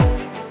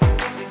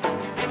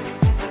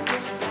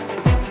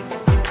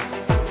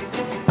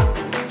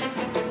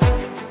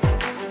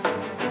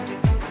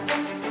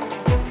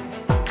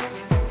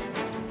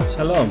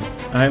Shalom,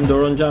 I'm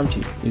Doron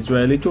Jamchi,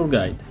 Israeli tour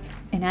guide.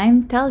 And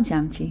I'm Tal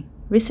Jamchi,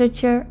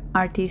 researcher,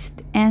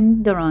 artist,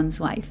 and Doron's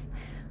wife.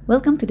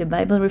 Welcome to the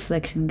Bible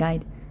Reflection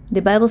Guide,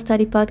 the Bible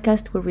study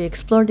podcast where we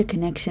explore the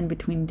connection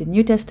between the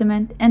New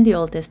Testament and the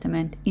Old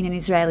Testament in an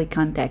Israeli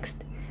context.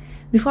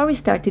 Before we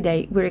start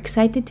today, we're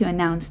excited to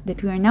announce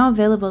that we are now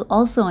available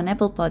also on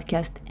Apple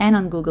Podcast and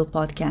on Google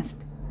Podcast.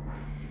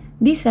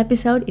 This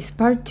episode is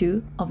part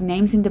 2 of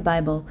Names in the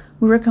Bible.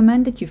 We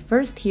recommend that you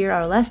first hear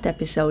our last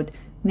episode,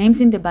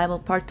 Names in the Bible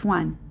Part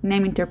 1,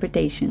 Name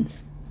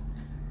Interpretations.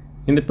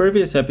 In the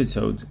previous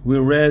episodes, we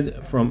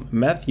read from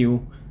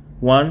Matthew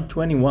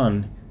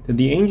 1:21 that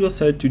the angel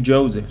said to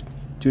Joseph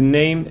to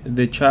name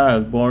the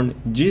child born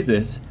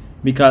Jesus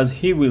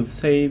because he will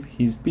save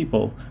his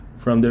people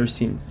from their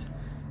sins.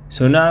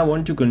 So now I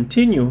want to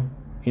continue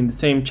in the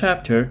same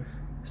chapter,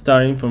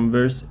 starting from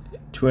verse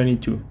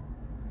 22.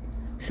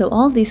 So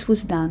all this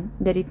was done,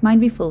 that it might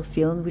be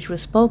fulfilled which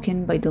was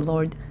spoken by the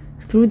Lord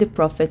through the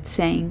prophet,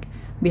 saying,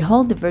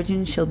 Behold, the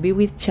virgin shall be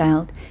with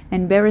child,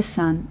 and bear a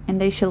son, and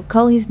they shall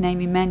call his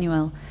name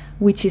Emmanuel,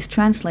 which is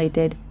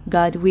translated,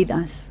 God with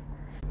us.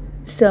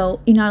 So,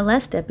 in our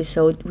last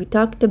episode, we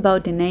talked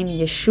about the name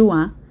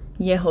Yeshua,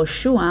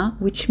 Yehoshua,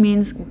 which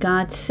means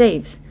God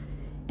saves.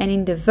 And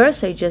in the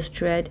verse I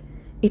just read,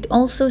 it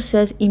also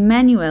says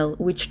Emmanuel,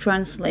 which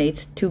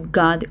translates to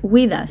God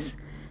with us.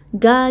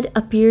 God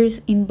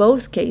appears in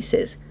both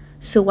cases.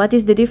 So what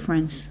is the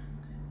difference?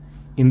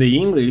 In the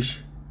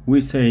English,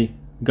 we say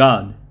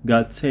God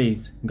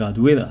saves, God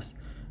with us.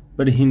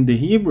 But in the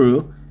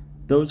Hebrew,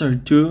 those are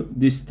two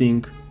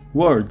distinct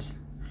words.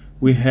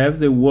 We have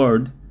the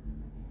word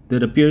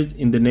that appears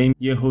in the name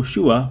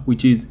Yehoshua,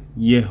 which is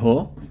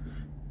Yeho,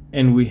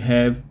 and we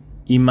have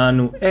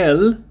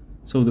Immanuel,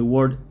 so the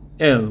word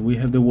El, we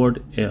have the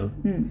word El.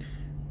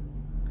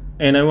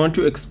 And I want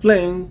to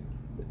explain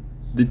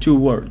the two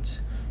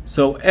words.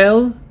 So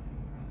El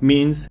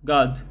means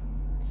God.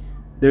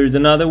 There is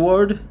another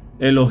word,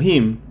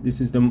 Elohim. This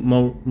is the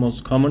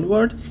most common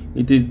word.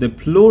 It is the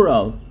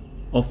plural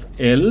of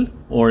El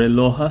or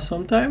Eloha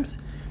sometimes.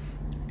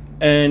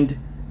 And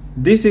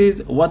this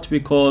is what we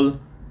call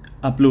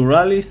a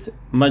pluralis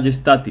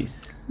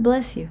majestatis.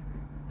 Bless you.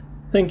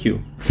 Thank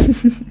you.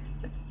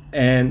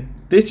 And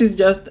this is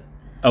just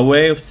a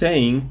way of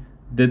saying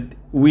that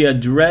we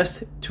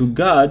address to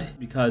God,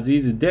 because He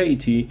is a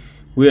deity,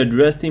 we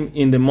addressed Him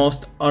in the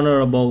most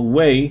honorable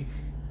way,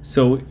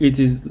 so it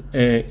is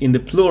in the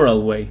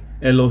plural way,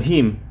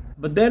 Elohim.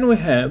 But then we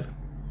have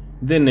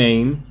the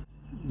name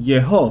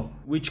Yeho,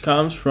 which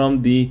comes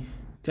from the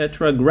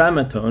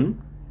tetragrammaton,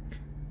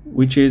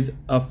 which is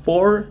a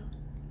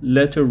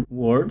 4-letter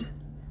word.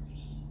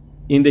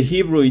 In the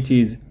Hebrew it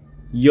is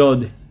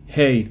Yod,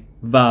 Hey,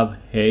 Vav,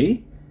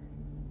 Hey,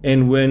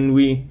 and when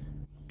we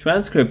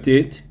transcript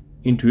it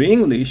into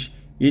English,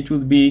 it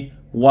will be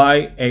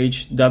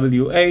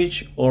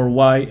YHWH or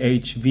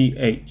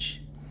YHVH.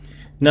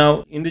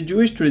 Now, in the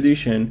Jewish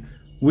tradition,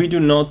 we do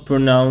not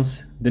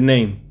pronounce the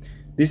name.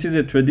 This is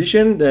a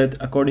tradition that,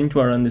 according to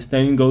our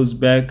understanding, goes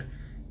back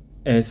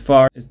as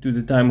far as to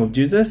the time of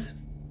Jesus.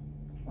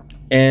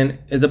 And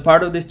as a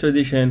part of this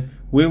tradition,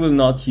 we will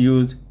not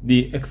use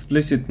the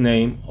explicit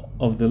name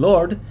of the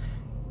Lord,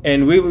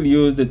 and we will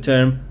use the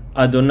term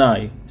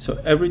Adonai.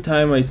 So every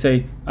time I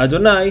say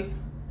Adonai,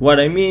 what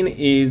I mean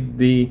is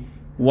the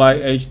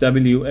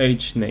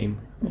YHWH name,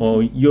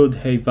 or Yod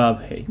Hey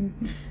Vav Hey.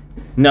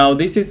 Now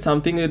this is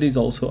something that is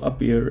also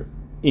appear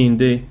in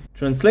the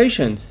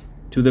translations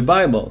to the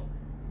Bible,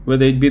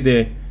 whether it be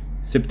the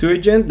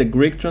Septuagint, the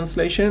Greek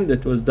translation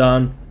that was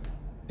done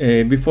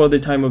before the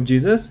time of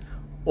Jesus,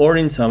 or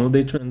in some of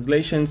the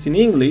translations in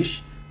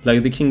English,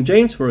 like the King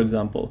James, for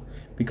example,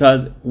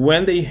 because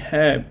when they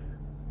have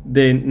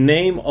the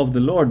name of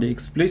the Lord, the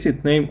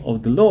explicit name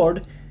of the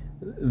Lord,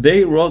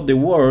 they wrote the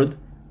word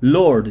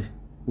Lord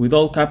with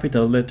all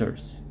capital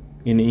letters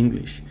in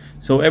English.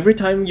 So every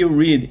time you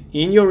read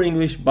in your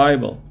English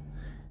Bible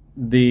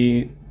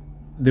the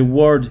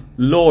word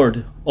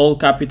Lord, all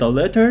capital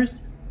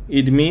letters,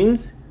 it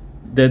means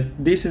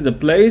that this is the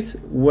place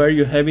where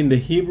you have in the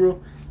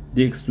Hebrew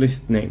the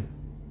explicit name.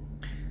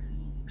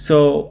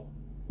 So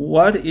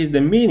what is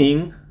the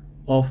meaning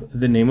of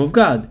the name of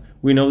God?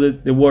 We know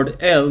that the word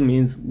El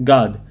means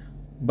God,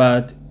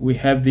 but we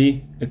have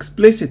the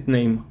explicit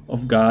name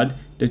of God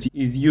that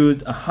is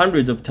used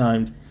hundreds of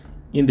times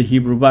in the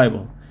Hebrew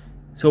Bible.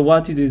 So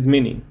what is its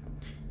meaning?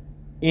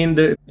 In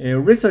the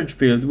research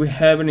field, we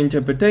have an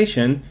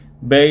interpretation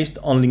based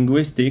on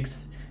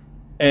linguistics,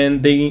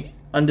 and they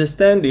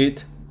understand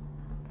it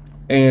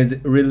as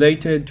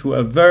related to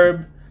a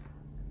verb,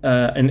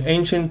 an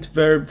ancient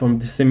verb from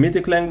the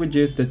Semitic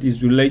languages that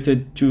is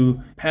related to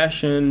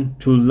passion,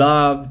 to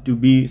love, to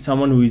be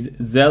someone who is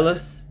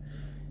zealous.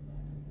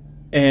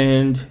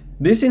 And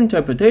this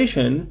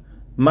interpretation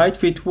might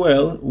fit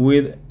well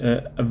with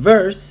a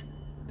verse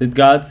that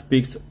God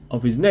speaks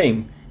of His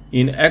name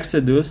in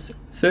Exodus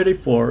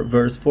 34,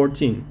 verse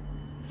 14.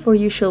 For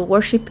you shall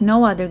worship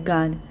no other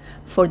God,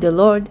 for the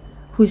Lord,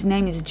 whose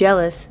name is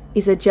jealous,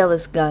 is a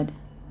jealous God.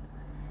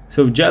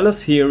 So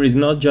jealous here is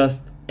not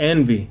just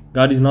envy.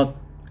 God is not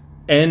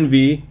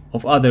envy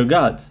of other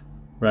gods,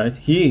 right?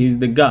 He is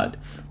the God,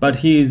 but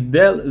he is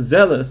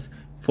zealous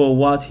for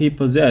what he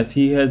possesses.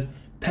 He has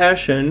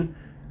passion,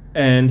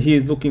 and he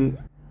is looking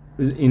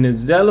in a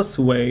zealous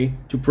way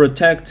to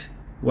protect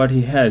what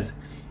he has.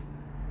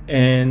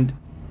 And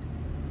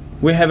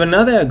we have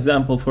another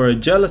example for a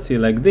jealousy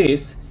like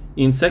this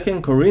in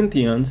 2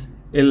 Corinthians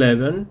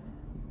 11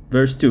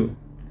 verse 2.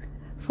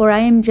 For I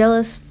am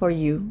jealous for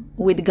you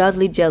with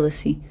godly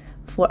jealousy,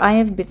 for I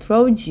have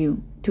betrothed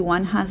you to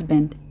one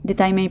husband,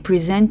 that I may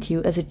present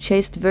you as a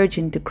chaste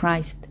virgin to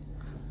Christ.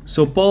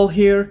 So Paul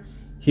here,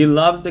 he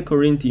loves the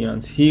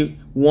Corinthians. He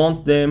wants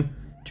them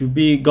to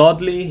be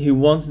godly. He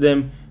wants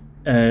them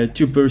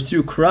to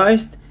pursue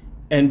Christ.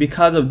 And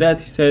because of that,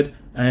 he said,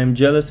 I am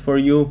jealous for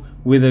you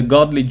with a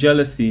godly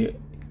jealousy.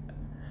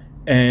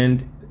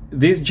 And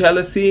this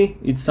jealousy,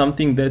 it's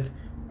something that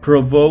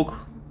provoke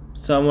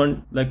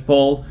someone like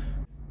Paul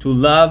to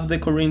love the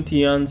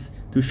Corinthians,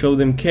 to show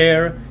them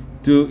care,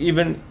 to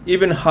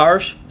even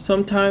harsh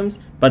sometimes,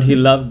 but he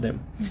loves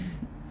them.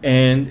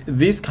 And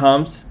this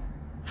comes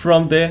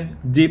from the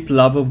deep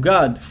love of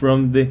God,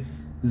 from the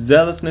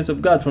zealousness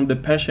of God, from the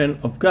passion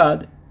of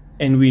God.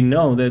 And we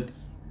know that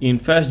in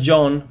 1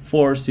 John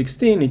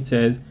 4:16 it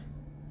says,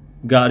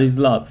 God is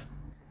love.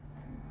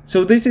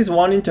 So this is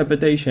one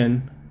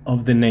interpretation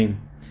of the name.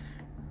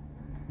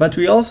 But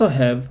we also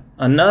have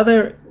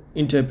another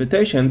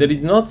interpretation that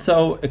is not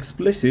so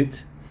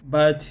explicit,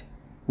 but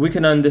we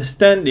can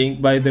understand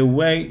it by the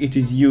way it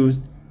is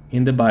used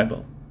in the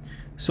Bible.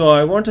 So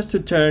I want us to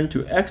turn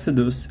to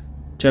Exodus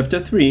chapter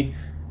 3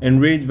 and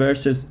read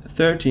verses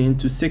 13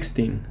 to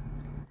 16.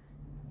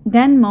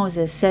 Then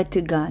Moses said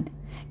to God,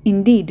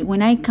 Indeed,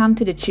 when I come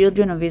to the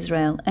children of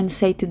Israel and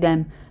say to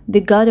them,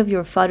 The God of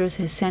your fathers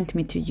has sent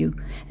me to you,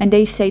 and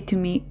they say to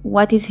me,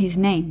 What is his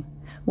name?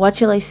 What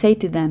shall I say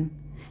to them?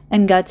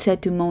 And God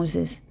said to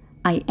Moses,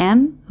 I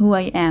am who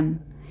I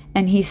am.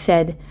 And he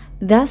said,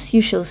 Thus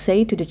you shall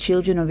say to the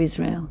children of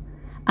Israel,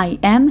 I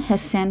am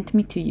has sent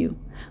me to you.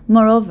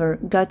 Moreover,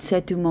 God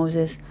said to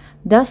Moses,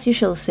 Thus you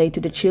shall say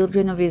to the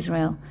children of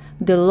Israel,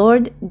 The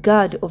Lord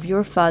God of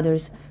your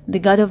fathers, the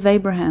God of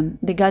Abraham,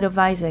 the God of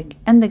Isaac,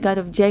 and the God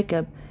of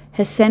Jacob,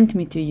 has sent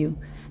me to you.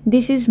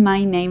 This is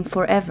my name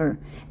forever,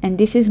 and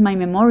this is my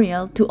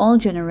memorial to all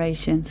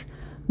generations.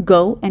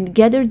 Go and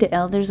gather the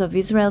elders of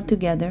Israel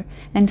together,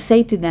 and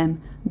say to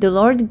them, The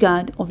Lord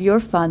God of your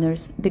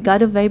fathers, the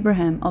God of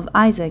Abraham, of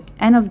Isaac,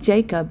 and of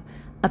Jacob,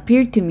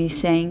 appeared to me,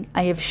 saying,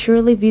 I have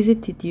surely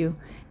visited you,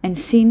 and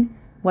seen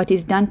what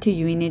is done to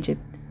you in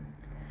Egypt.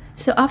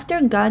 So after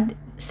God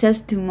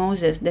says to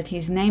Moses that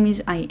his name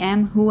is I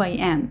am who I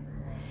am,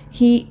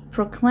 he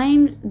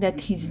proclaims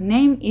that his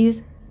name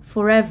is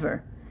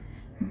forever.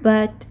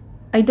 But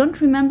I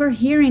don't remember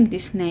hearing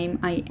this name,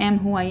 I am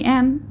who I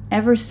am,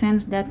 ever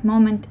since that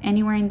moment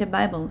anywhere in the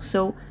Bible.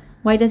 So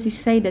why does he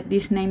say that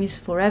this name is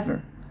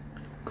forever?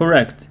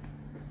 Correct.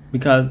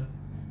 Because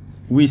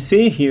we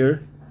see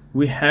here,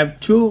 we have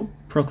two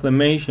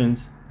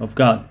proclamations of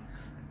God.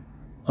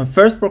 Our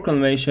first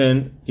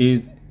proclamation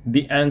is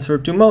the answer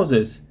to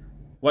Moses.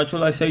 What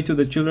shall I say to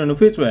the children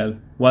of Israel?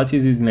 What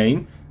is his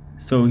name?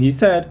 So he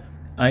said,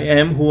 I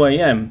am who I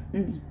am.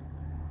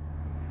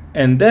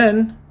 And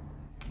then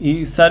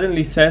he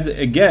suddenly says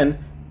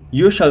again,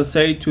 you shall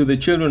say to the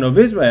children of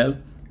Israel,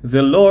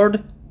 the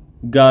Lord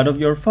God of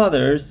your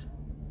fathers,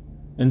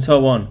 and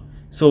so on.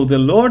 So the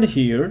Lord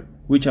here,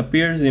 which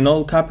appears in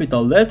all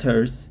capital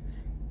letters,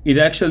 it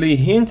actually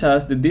hints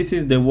us that this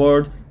is the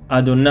word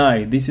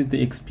Adonai. This is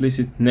the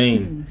explicit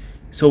name.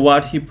 So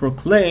what he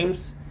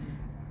proclaims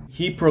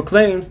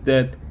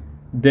that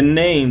the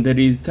name that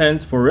he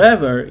stands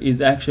forever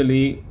is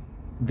actually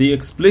the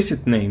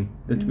explicit name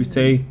that we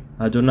say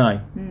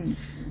Adonai.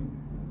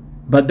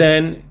 But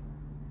then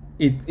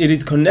it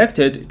is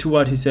connected to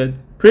what he said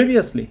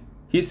previously.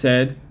 He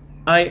said,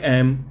 I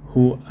am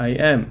who I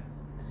am.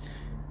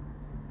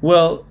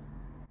 Well,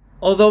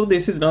 although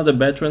this is not a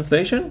bad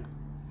translation,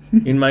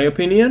 in my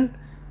opinion,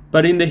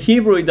 but in the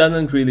Hebrew it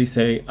doesn't really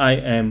say, I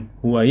am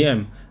who I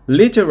am.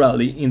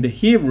 Literally, in the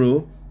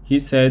Hebrew, he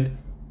said,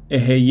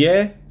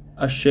 Eheyeh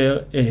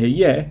asher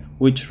eheyeh,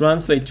 which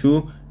translates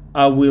to,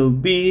 I will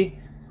be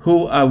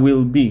who I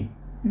will be.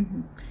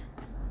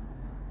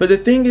 But the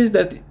thing is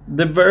that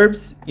the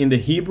verbs in the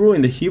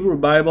Hebrew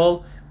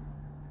Bible,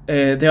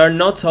 they are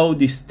not so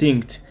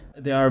distinct.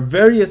 There are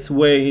various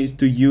ways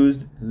to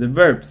use the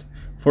verbs.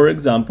 For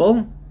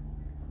example,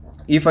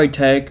 if I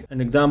take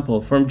an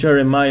example from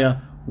Jeremiah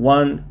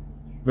 1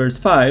 verse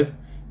 5,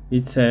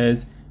 it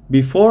says,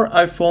 before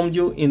I formed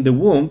you in the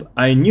womb,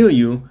 I knew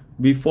you.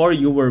 Before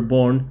you were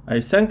born,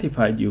 I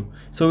sanctified you.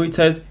 So it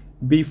says,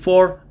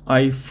 before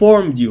I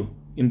formed you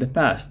in the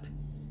past,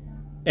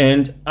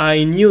 and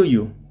I knew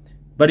you.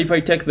 But if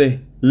I take the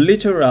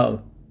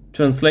literal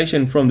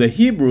translation from the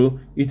Hebrew,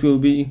 it will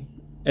be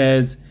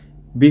as,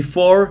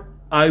 before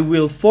I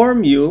will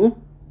form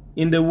you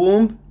in the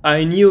womb,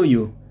 I knew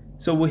you.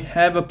 So we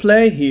have a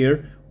play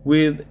here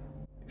with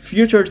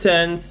future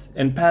tense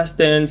and past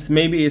tense.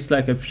 Maybe it's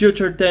like a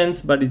future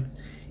tense, but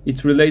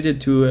it's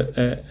related to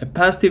a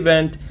past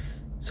event.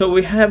 So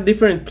we have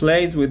different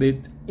plays with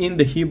it in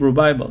the Hebrew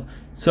Bible.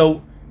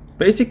 So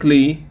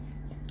basically,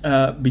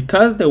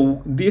 because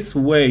this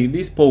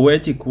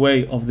poetic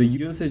way of the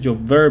usage of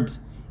verbs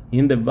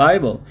in the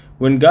Bible,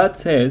 when God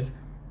says,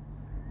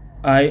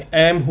 I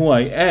am who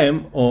I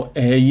am, or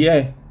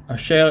Eheyeh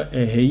asher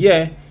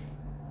Eheyeh,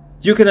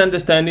 you can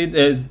understand it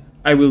as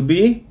I will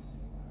be,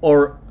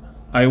 or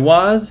I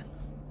was,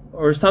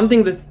 or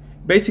something that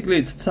basically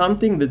it's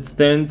something that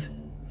stands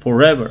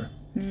forever.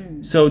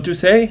 So to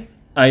say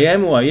I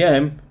am who I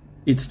am,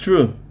 it's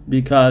true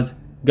because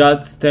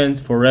God stands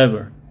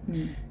forever.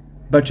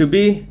 But to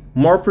be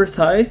more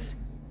precise,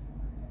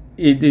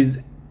 it is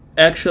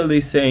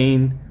actually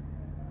saying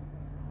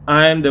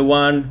I am the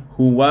one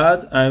who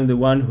was, I am the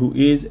one who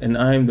is, and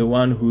I am the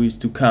one who is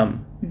to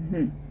come.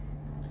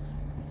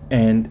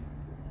 And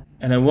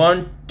I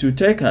want to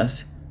take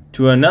us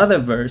to another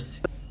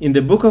verse in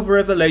the book of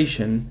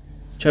Revelation,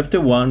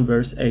 chapter 1,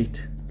 verse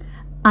 8.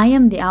 I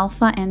am the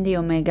Alpha and the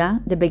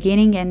Omega, the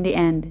beginning and the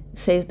end,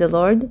 says the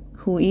Lord,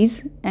 who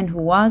is, and who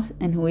was,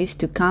 and who is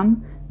to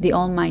come, the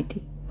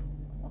Almighty.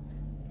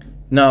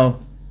 Now,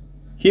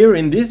 here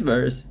in this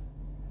verse,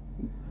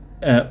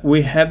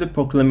 we have the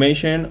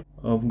proclamation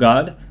of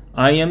God,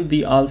 I am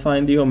the Alpha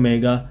and the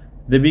Omega,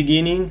 the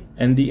beginning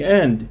and the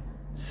end,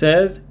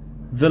 says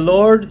the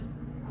Lord,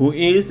 who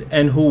is,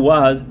 and who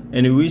was,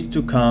 and who is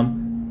to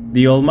come,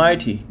 the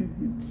Almighty.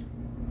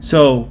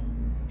 So,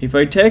 if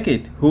I take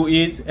it, who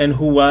is, and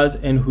who was,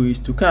 and who is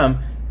to come,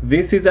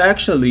 this is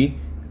actually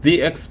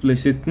the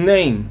explicit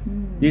name.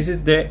 This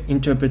is the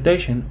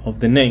interpretation of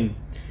the name.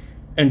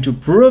 And to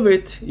prove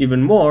it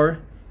even more,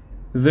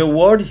 the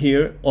word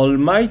here,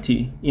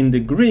 Almighty, in the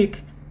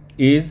Greek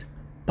is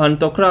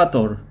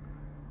Pantokrator.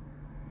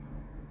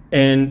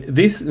 And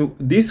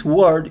this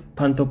word,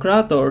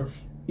 Pantokrator,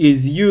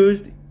 is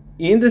used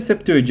in the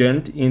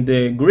Septuagint, in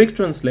the Greek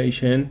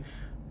translation,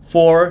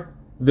 for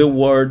the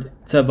word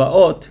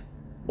Tzavaot,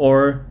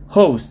 or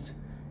host.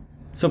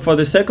 So for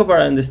the sake of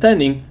our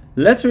understanding,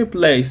 let's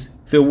replace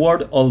the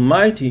word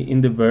Almighty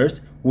in the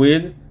verse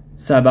with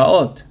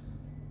Sabaoth,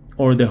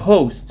 or the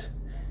host.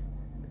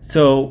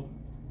 So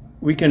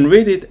we can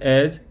read it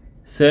as,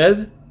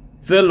 says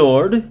the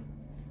Lord,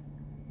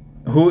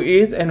 who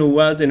is and who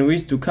was and who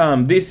is to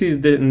come. This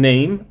is the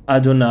name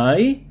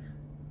Adonai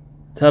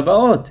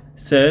Tzavaot,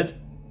 says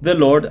the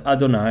Lord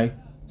Adonai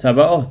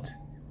Tzavaot.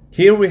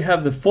 Here we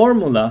have the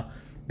formula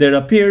that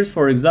appears,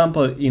 for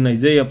example, in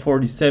Isaiah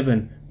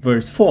 47,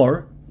 verse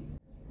 4.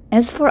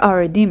 As for our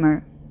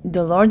Redeemer,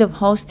 the Lord of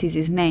hosts is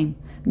his name,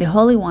 the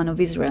Holy One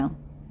of Israel.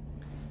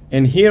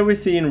 And here we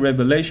see in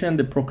Revelation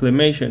the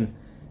proclamation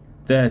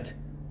that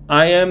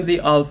I am the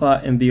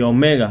Alpha and the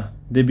Omega,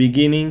 the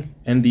beginning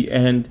and the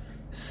end,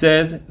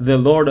 says the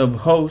Lord of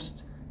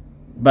hosts,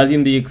 but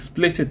in the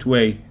explicit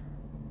way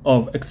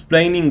of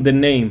explaining the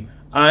name,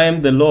 I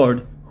am the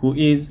Lord who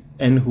is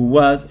and who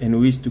was and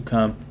who is to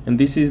come. And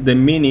this is the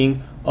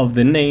meaning of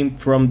the name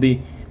from the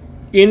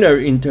inner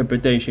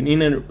interpretation,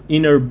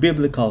 inner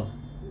biblical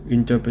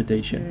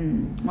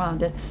interpretation. Wow,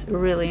 that's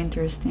really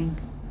interesting.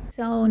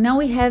 So now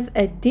we have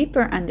a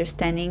deeper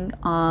understanding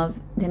of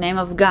the name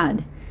of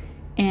God.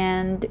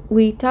 And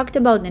we talked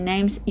about the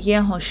names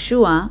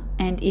Yehoshua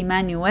and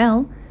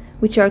Emmanuel,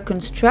 which are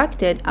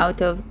constructed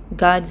out of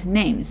God's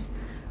names.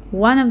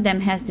 One of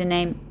them has the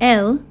name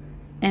El,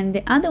 and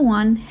the other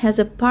one has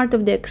a part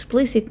of the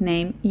explicit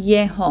name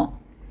Yeho.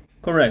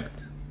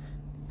 Correct.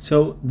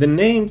 So the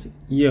names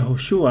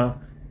Yehoshua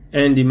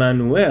and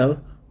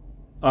Emmanuel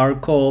are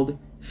called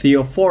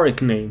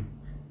Theophoric name.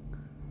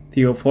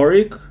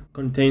 Theophoric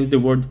contains the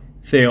word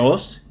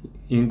theos,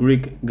 in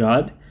Greek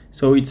God,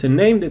 so it's a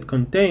name that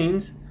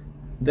contains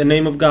the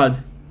name of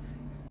God.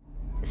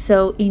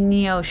 So in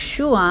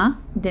Yehoshua,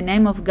 the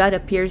name of God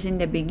appears in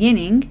the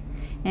beginning,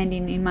 and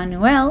in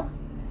Emmanuel,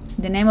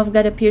 the name of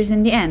God appears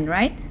in the end,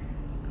 right?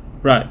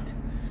 Right.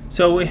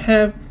 So we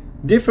have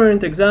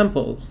different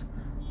examples.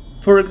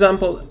 For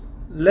example,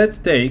 let's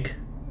take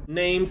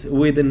names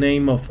with the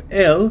name of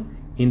El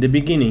in the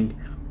beginning.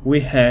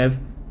 We have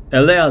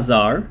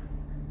Eleazar,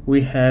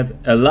 we have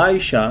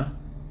Elisha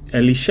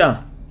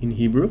in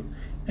Hebrew,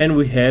 and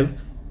we have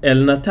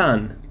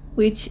Elnatan,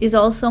 which is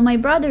also my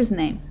brother's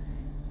name.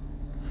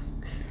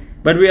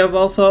 But we have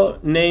also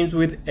names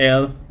with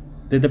El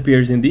that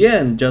appears in the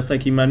end, just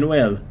like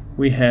Emmanuel.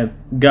 We have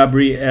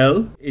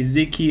Gabriel,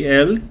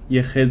 Ezekiel,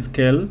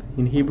 Yechezkel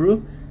in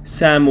Hebrew,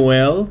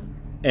 Samuel,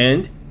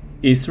 and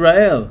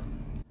Israel.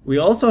 We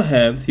also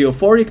have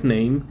Theophoric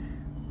name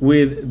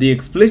with the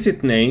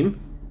explicit name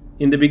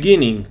in the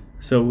beginning.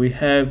 So we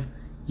have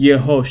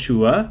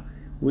Yehoshua,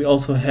 we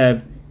also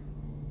have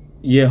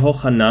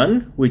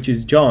Yehohanan, which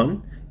is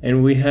John,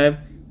 and we have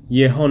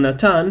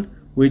Yehonatan,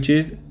 which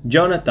is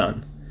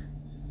Jonathan.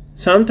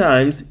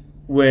 Sometimes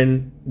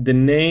when the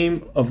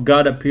name of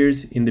God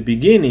appears in the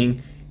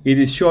beginning, it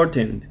is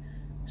shortened.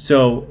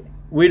 So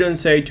we don't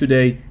say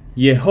today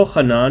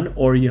Yehohanan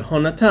or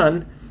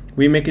Yehonatan,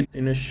 we make it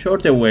in a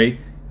shorter way,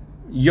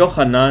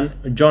 Yohanan,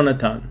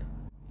 Jonathan.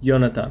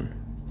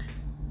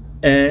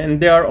 And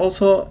there are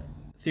also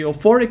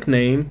Theophoric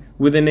name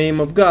with the name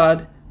of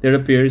God that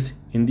appears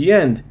in the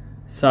end,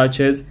 such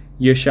as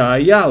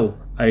Yeshayahu,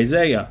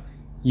 Isaiah,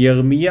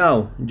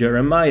 Yirmiyahu,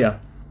 Jeremiah,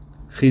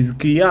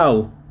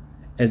 Chizkiyahu,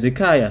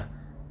 Ezekiah,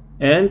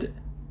 and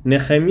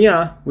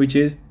Nehemiah, which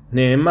is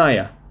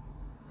Nehemiah.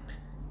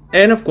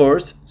 And of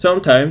course,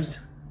 sometimes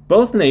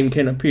both names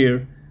can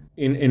appear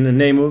in the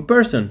name of a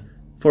person.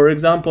 For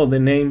example, the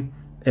name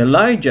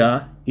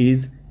Elijah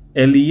is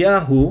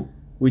Eliyahu,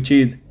 which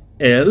is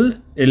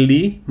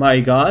Eli, my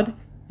God,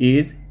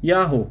 is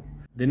Yahu,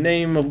 the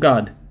name of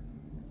God.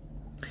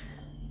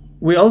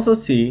 We also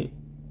see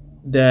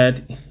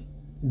that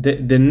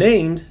the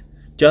names,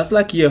 just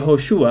like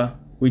Yehoshua,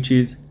 which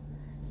is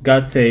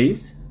God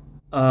saves,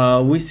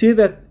 we see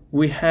that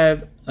we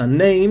have a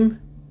name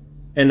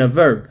and a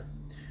verb.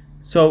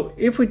 So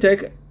if we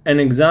take an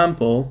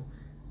example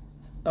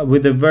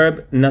with the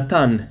verb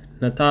Natan,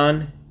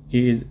 Natan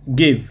is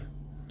give.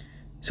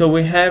 So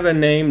we have a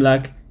name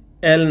like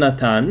El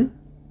Natan,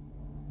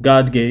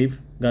 God gave,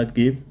 God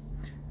give.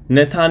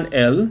 Natan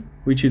El,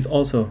 which is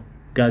also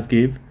God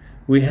give.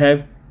 We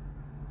have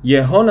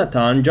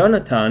Yehonatan,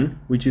 Jonathan,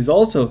 which is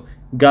also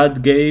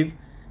God gave,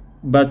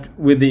 but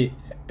with the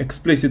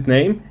explicit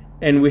name.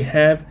 And we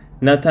have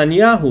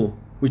Natanyahu,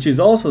 which is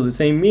also the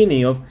same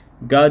meaning of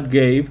God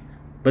gave,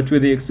 but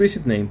with the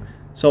explicit name.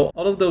 So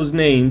all of those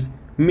names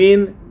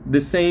mean the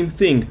same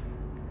thing.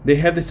 They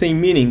have the same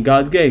meaning,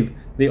 God gave.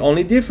 The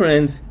only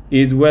difference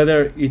is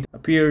whether it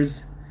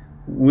appears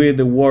with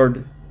the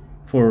word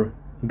for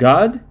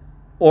God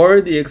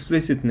or the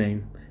explicit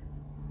name.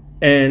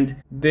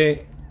 And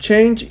the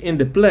change in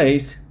the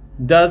place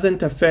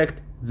doesn't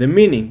affect the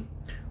meaning.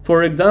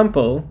 For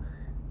example,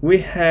 we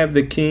have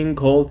the king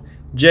called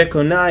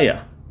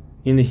Jeconiah,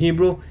 in the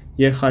Hebrew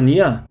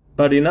Yechaniah,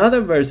 but in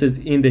other verses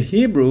in the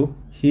Hebrew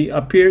he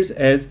appears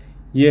as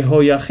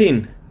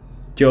Jehoiachin.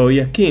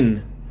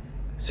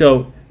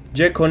 So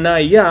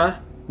Jeconiah,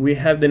 we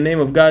have the name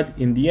of God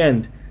in the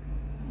end,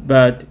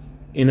 but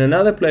in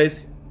another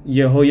place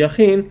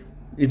Jehoiachin,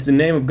 it's the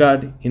name of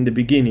God in the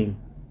beginning.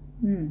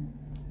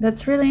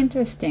 That's really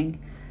interesting.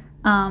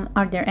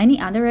 Are there any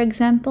other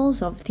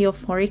examples of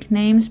theophoric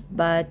names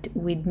but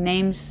with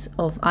names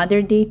of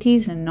other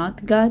deities and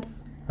not God?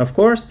 Of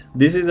course,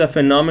 this is a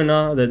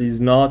phenomenon that is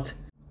not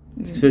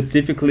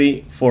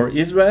specifically for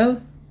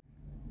Israel.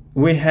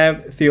 We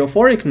have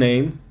theophoric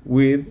name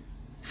with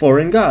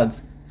foreign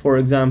gods. For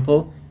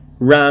example,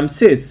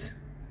 Ramses,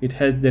 it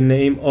has the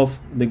name of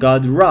the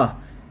god Ra.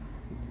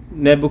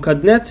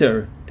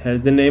 Nebuchadnezzar, it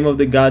has the name of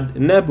the god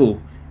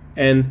Nebu.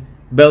 And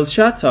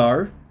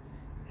Belshazzar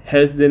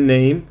has the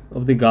name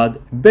of the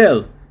god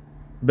Bel.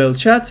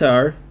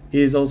 Belshazzar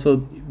is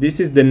also,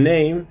 this is the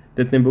name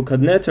that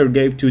Nebuchadnezzar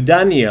gave to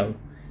Daniel.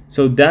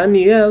 So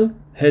Daniel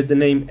has the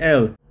name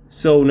El.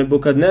 So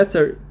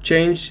Nebuchadnezzar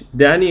changed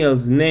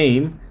Daniel's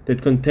name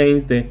that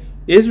contains the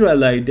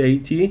Israelite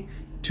deity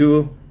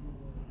to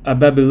a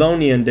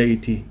Babylonian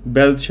deity,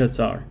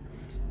 Belshazzar.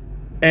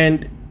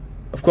 And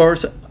of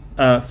course,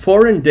 a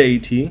foreign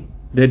deity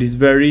that is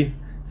very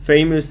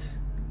famous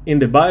in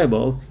the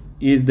Bible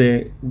is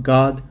the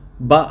god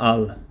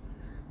Baal.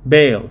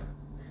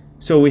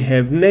 So we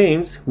have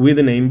names with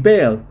the name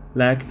Baal,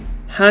 like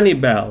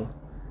Hannibal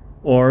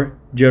or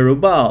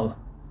Jerubbaal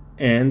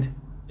and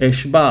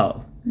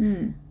Eshbaal.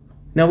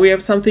 Now we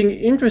have something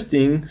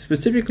interesting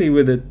specifically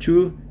with the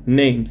two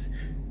names.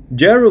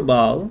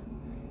 Jerubbaal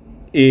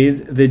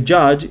is the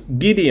judge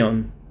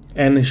Gideon,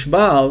 and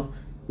Eshbaal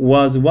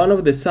was one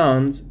of the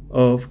sons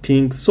of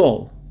King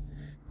Saul.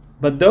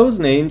 But those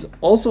names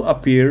also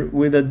appear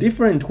with a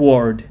different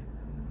word.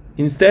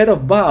 Instead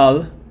of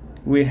Baal,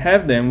 we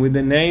have them with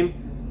the name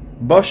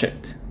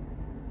Boshet,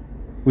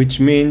 which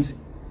means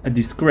a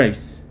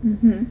disgrace.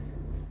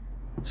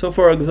 So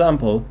for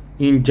example,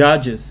 in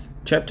Judges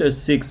chapter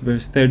 6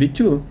 verse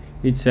 32,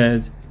 it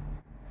says,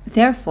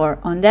 Therefore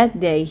on that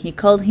day he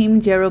called him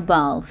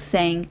Jerubbaal,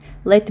 saying,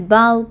 Let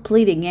Baal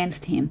plead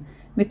against him,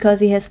 because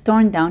he has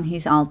torn down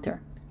his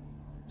altar.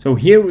 So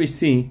here we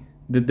see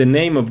that the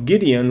name of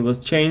Gideon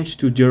was changed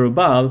to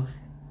Jerubbaal,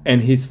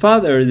 and his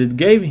father that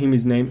gave him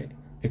his name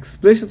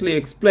explicitly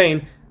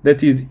explained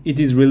that it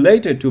is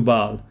related to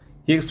Baal.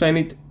 He explained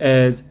it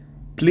as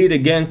plead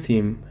against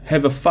him,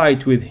 have a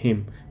fight with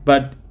him,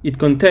 but it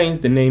contains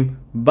the name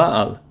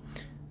Baal.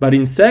 But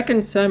in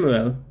 2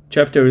 Samuel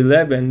chapter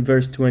 11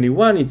 verse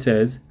 21 it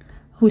says,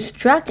 Who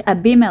struck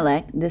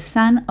Abimelech the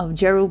son of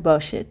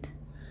Jeruboshet.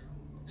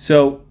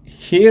 So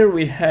here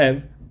we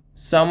have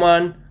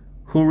someone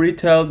who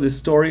retells the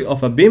story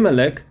of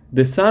Abimelech,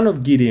 the son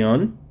of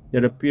Gideon,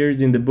 that appears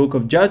in the book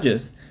of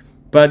Judges,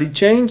 but he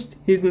changed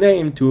his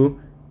name to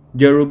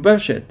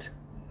Jeruboshet.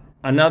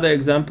 Another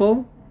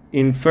example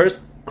in 1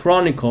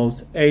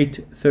 Chronicles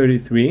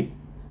 8:33.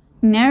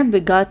 Ner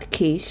begot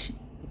Kish,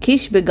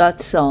 Kish begot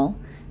Saul,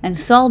 and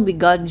Saul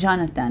begot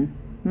Jonathan,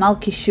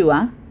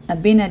 Malchishua,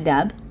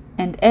 Abinadab,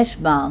 and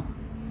Eshbaal.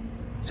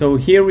 So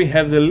here we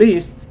have the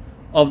list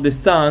of the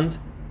sons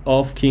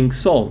of King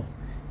Saul.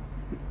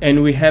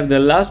 And we have the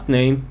last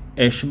name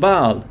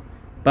Eshbaal.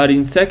 But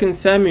in 2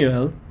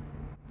 Samuel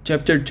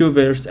chapter 2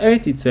 verse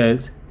 8 it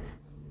says,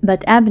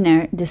 But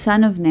Abner, the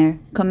son of Ner,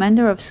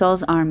 commander of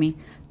Saul's army,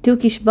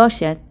 took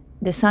Ishbosheth,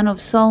 the son of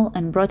Saul,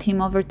 and brought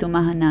him over to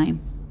Mahanaim.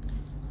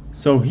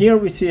 So here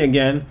we see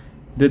again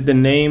that the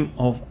name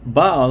of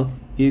Baal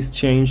is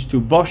changed to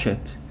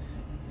Boshet.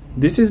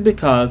 This is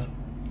because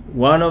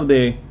one of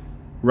the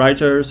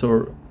writers,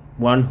 or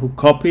one who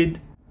copied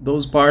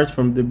those parts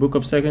from the book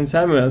of 2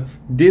 Samuel,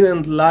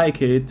 didn't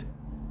like it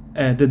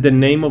that the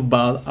name of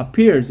Baal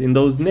appears in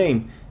those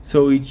names.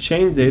 So he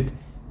changed it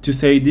to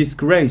say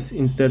disgrace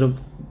instead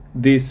of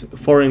this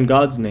foreign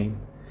god's name.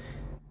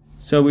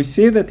 So we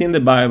see that in the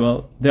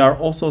Bible there are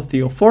also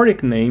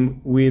theophoric names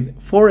with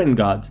foreign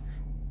gods,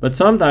 but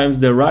sometimes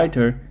the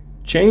writer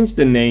changed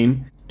the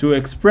name to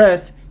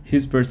express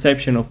his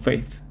perception of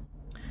faith.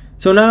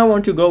 So now I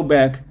want to go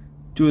back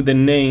to the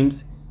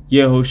names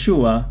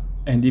Yehoshua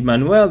and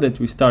Emmanuel that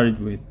we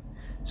started with.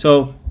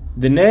 So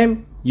the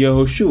name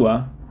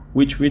Yehoshua,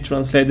 which we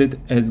translated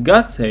as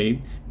God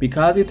saved,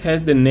 because it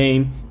has the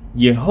name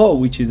Yeho,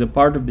 which is a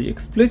part of the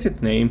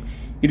explicit name,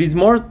 it is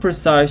more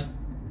precise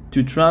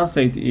to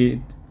translate it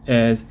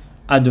as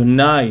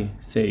Adonai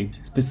saves,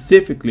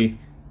 specifically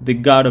the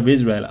God of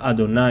Israel,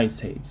 Adonai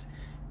saves,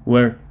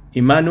 where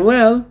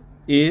Emmanuel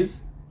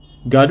is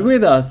God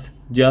with us,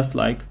 just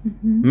like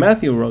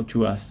Matthew wrote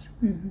to us.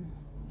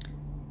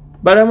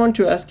 But I want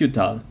to ask you,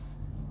 Tal,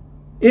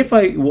 if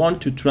I want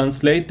to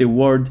translate the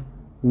word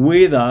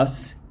with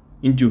us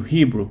into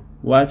Hebrew,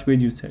 what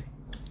would you say?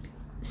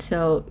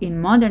 So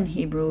in modern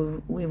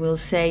Hebrew, we will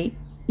say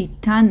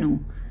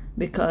itanu,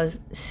 because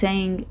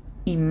saying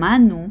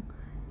imanu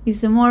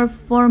is a more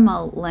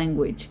formal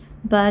language,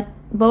 but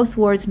both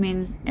words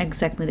mean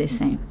exactly the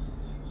same.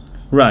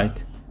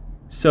 Right.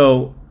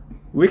 So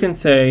we can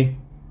say,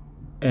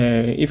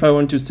 if I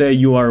want to say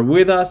you are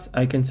with us,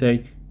 I can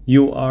say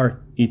you are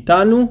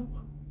itanu,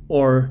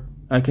 or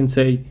I can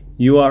say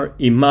you are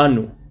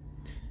imanu,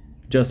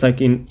 just like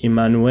in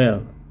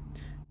Emmanuel.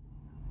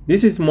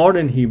 This is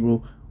modern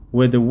Hebrew,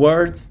 where the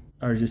words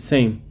are the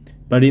same,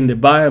 but in the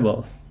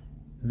Bible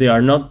they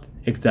are not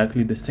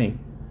exactly the same.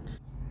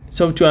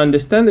 So to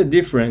understand the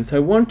difference, I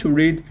want to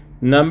read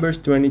Numbers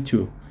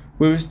 22.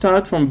 We will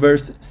start from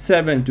verse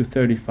 7 to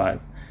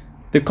 35.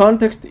 The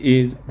context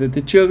is that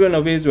the children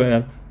of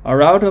Israel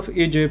are out of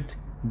Egypt.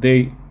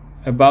 They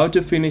about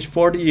to finish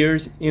 40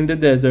 years in the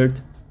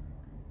desert,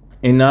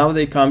 and now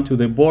they come to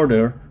the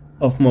border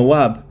of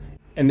Moab.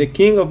 And the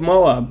king of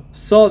Moab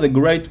saw the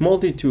great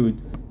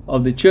multitude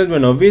of the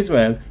children of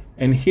Israel,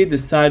 and he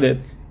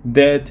decided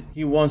that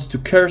he wants to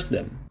curse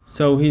them.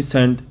 So he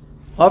sent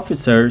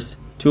officers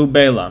to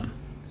Balaam.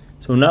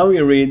 So now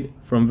we read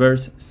from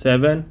verse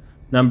 7,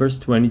 Numbers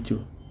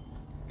 22.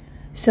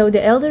 So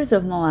the elders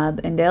of Moab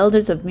and the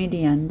elders of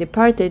Midian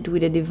departed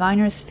with a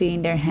diviner's fee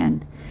in their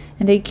hand,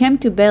 and they came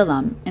to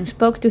Balaam and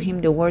spoke to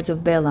him the words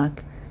of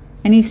Balak.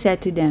 And he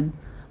said to them,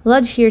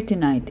 Lodge here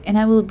tonight, and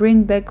I will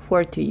bring back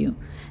word to you,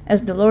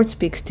 as the Lord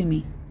speaks to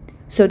me.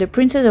 So the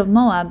princes of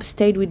Moab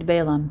stayed with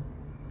Balaam.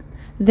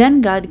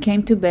 Then God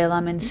came to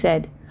Balaam and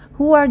said,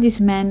 Who are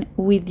these men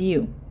with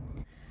you?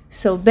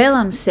 So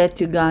Balaam said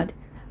to God,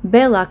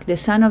 Balak the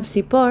son of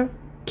Zippor,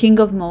 king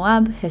of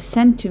Moab, has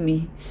sent to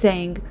me,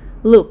 saying,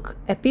 Look,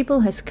 a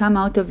people has come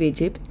out of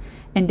Egypt,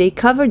 and they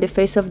cover the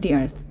face of the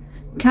earth.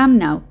 Come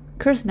now,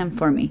 curse them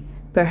for me.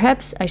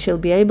 Perhaps I shall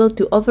be able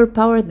to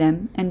overpower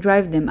them and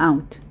drive them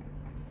out.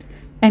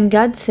 And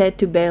God said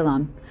to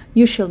Balaam,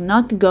 You shall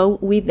not go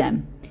with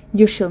them.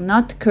 You shall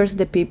not curse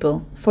the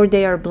people, for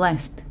they are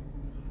blessed.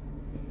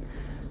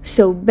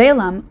 So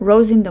Balaam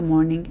rose in the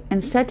morning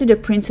and said to the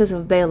princes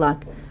of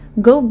Balak,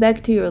 Go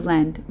back to your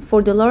land,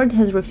 for the Lord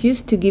has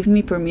refused to give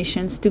me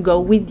permissions to go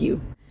with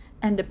you.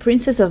 And the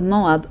princes of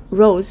Moab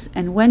rose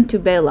and went to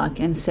Balak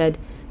and said,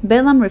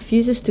 Balaam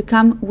refuses to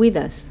come with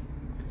us.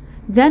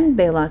 Then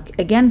Balak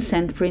again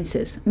sent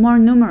princes, more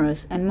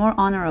numerous and more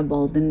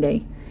honorable than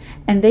they.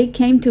 And they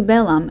came to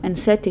Balaam and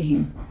said to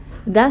him,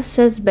 Thus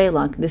says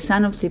Balak the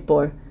son of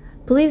Zippor,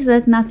 Please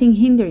let nothing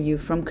hinder you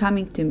from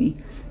coming to me,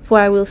 for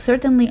I will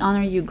certainly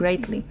honor you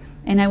greatly,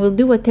 and I will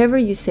do whatever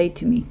you say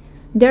to me.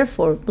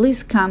 Therefore,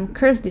 please come,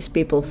 curse these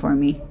people for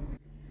me.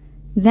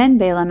 Then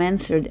Balaam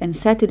answered and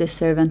said to the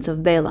servants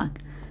of Balak,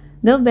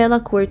 Though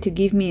Balak were to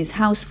give me his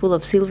house full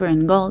of silver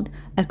and gold,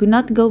 I could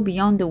not go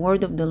beyond the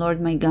word of the Lord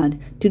my God,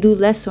 to do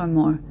less or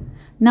more.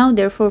 Now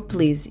therefore,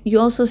 please, you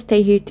also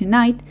stay here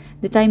tonight,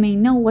 that I may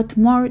know what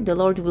more the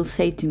Lord will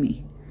say to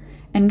me.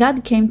 And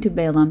God came to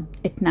Balaam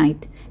at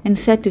night, and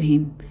said to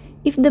him,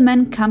 If the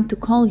men come to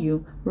call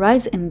you,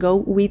 rise and go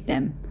with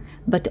them,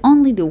 but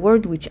only the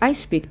word which I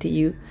speak to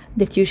you,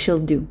 that you shall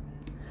do.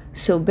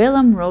 So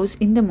Balaam rose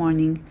in the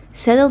morning,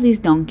 saddled his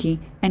donkey,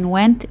 and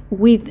went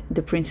with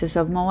the princes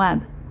of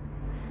Moab.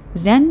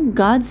 Then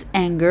God's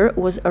anger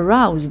was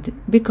aroused,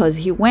 because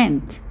he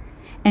went,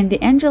 and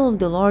the angel of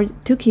the Lord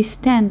took his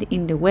stand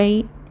in the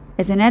way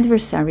as an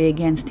adversary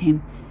against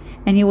him,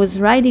 and he was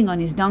riding on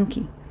his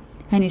donkey,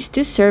 and his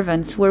 2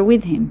 servants were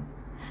with him.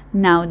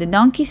 Now the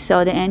donkey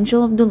saw the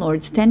angel of the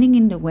Lord standing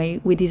in the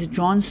way with his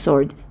drawn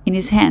sword in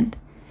his hand,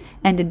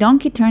 And the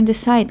donkey turned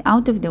aside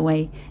out of the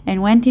way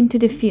and went into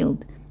the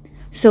field.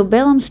 So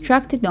Balaam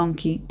struck the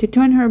donkey to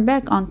turn her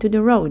back onto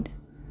the road.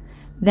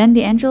 Then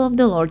the angel of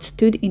the Lord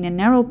stood in a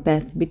narrow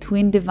path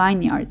between the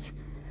vineyards,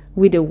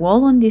 with a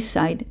wall on this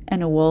side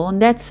and a wall on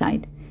that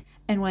side.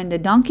 And when the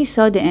donkey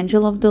saw the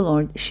angel of the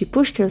Lord, she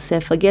pushed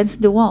herself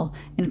against the wall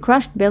and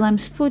crushed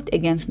Balaam's foot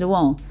against the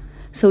wall.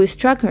 So he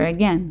struck her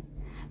again.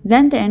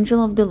 Then the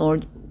angel of the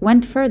Lord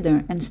went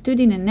further and stood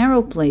in a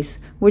narrow place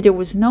where there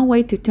was no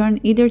way to turn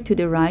either to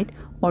the right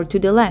or to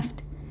the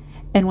left.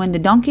 And when the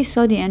donkey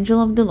saw the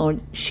angel of the Lord,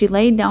 she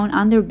lay down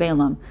under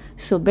Balaam.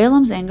 So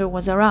Balaam's anger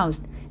was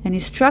aroused, and he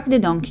struck the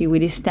donkey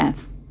with his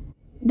staff.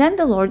 Then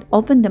the Lord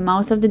opened the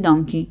mouth of the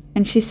donkey,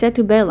 and she said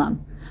to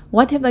Balaam,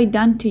 "What have I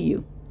done to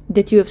you,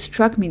 that you have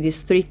struck me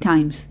these 3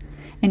 times?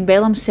 And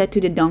Balaam said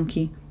to the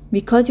donkey,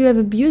 "Because you have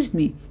abused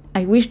me,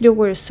 I wish there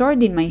were a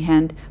sword in my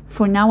hand,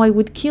 for now I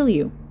would kill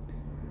you."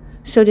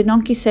 So the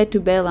donkey said to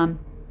Balaam,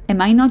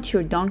 "Am I not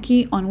your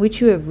donkey on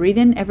which you have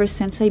ridden ever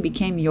since I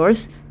became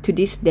yours to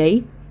this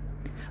day?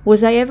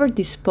 Was I ever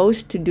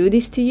disposed to do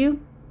this to you?"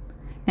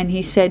 And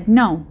he said,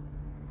 "No."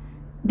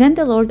 Then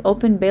the Lord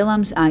opened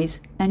Balaam's eyes,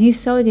 and he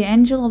saw the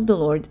angel of the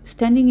Lord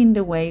standing in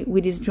the way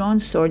with his drawn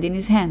sword in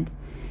his hand.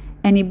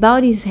 And he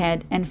bowed his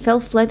head and fell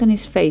flat on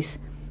his face.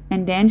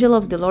 And the angel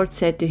of the Lord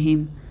said to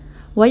him,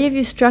 "Why have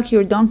you struck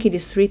your donkey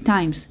these 3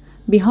 times?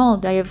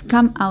 Behold, I have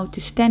come out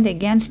to stand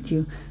against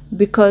you,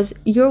 because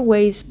your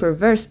way is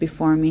perverse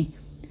before me."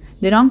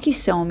 The donkey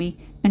saw me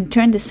and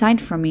turned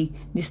aside from me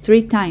these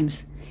 3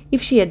 times.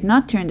 If she had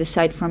not turned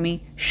aside from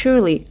me,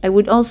 surely I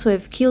would also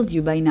have killed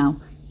you by now,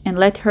 and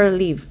let her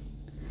live.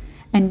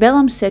 And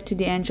Balaam said to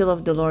the angel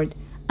of the Lord,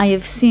 "I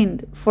have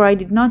sinned, for I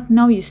did not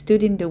know you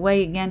stood in the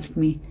way against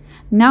me.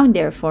 Now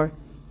therefore,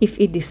 if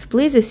it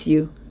displeases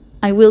you,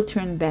 I will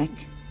turn back."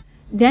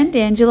 Then the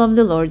angel of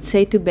the Lord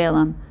said to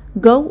Balaam,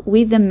 "Go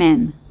with the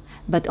man,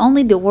 but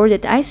only the word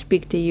that I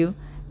speak to you,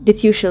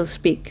 that you shall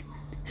speak."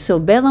 So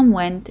Balaam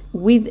went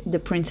with the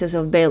princess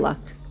of Balak.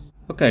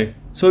 Okay,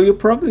 so you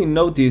probably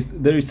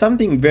noticed there is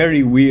something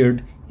very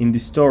weird in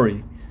this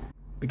story.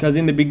 Because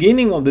in the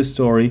beginning of the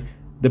story,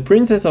 the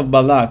princess of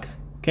Balak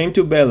came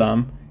to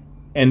Balaam,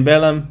 and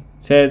Balaam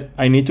said,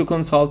 "I need to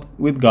consult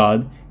with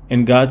God."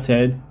 And God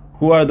said,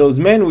 "Who are those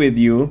men with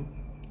you?"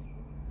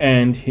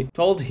 And he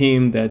told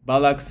him that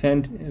Balak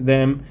sent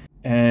them,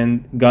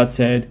 and God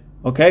said,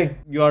 "Okay,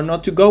 you are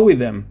not to go with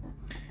them."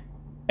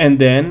 And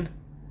then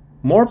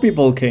more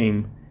people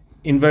came.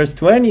 In verse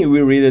 20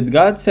 we read that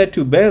God said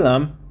to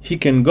Balaam he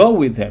can go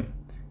with them.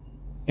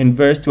 And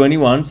verse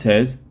 21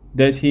 says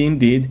that he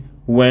indeed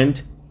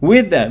went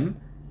with them.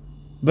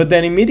 But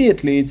then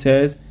immediately it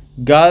says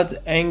God's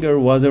anger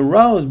was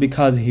aroused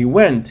because he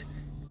went.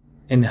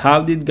 And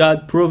how did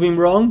God prove him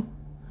wrong?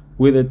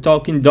 With a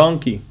talking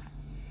donkey.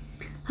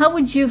 How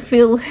would you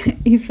feel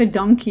if a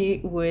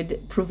donkey would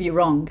prove you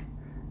wrong?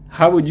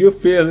 How would you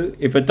feel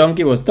if a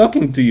donkey was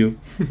talking to you?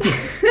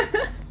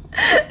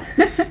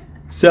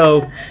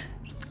 So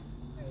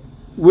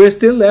we're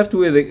still left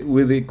with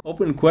the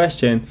open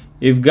question.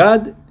 If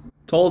God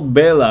told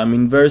Balaam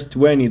in verse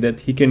 20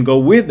 that he can go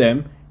with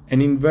them,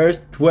 and in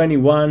verse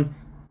 21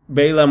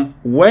 Balaam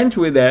went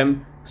with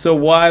them, so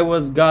why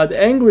was God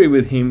angry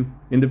with him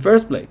in the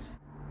first place?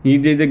 He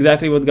did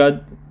exactly what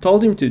God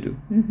told him to do.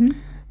 Mm-hmm.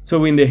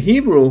 So in the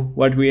Hebrew,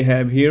 what we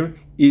have here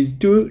is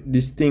 2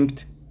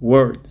 distinct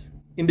words.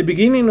 In the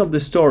beginning of the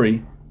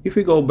story, if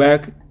we go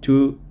back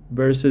to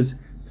verses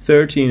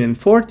 13 and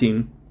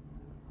 14,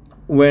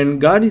 when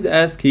God is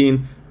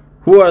asking,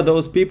 "Who are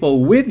those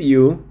people with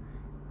you?"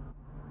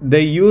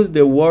 they use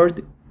the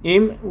word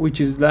 "im," which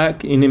is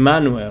like in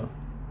Emmanuel,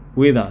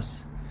 with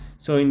us.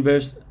 So in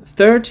verse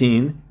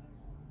 13,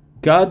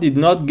 God did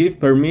not give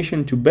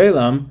permission to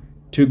Balaam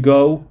to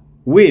go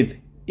with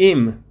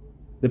 "im,"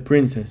 the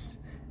princess.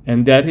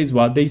 And that is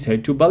what they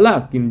said to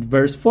Balak. In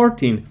verse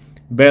 14,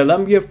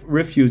 Balaam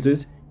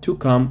refuses to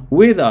come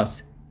with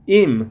us,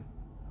 "im,"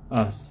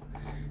 us.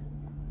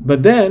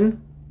 But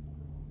then,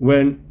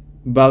 when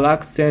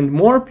Balak sent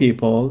more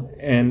people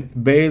and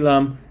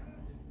Balaam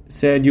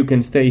said, "You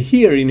can stay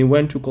here," and he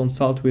went to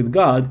consult with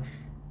God,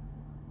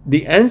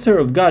 the answer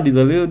of God is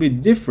a little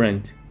bit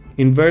different.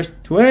 In verse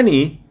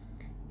 20,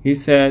 he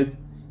says,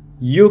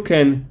 "You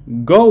can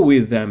go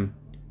with them."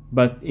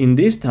 But in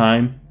this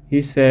time,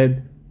 he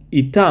said,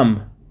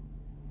 "Itam,"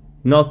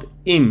 not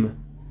 "im."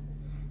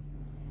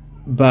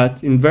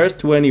 But in verse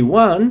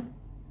 21,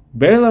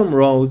 Balaam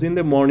rose in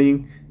the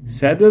morning,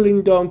 saddled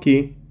in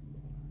donkey,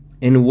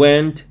 and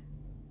went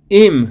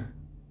 "im,"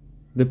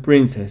 the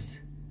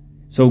princess.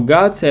 So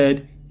God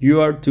said, "You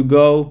are to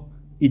go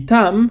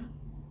 "itam,"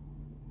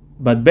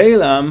 but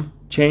Balaam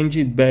changed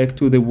it back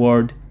to the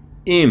word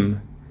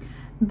 "im."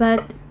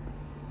 But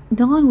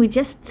Don, we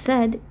just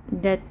said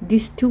that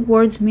these 2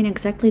 words mean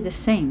exactly the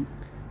same.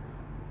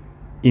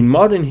 In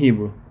modern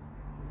Hebrew.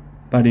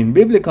 But in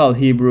biblical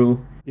Hebrew,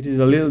 it is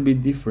a little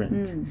bit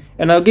different.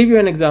 And I'll give you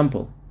an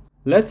example.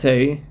 Let's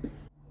say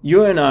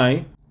you and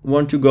I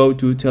want to go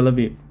to Tel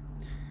Aviv.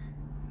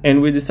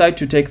 And we decide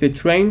to take the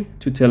train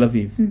to Tel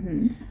Aviv.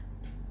 Mm-hmm.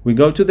 We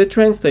go to the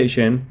train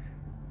station,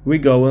 we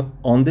go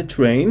on the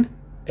train,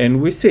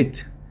 and we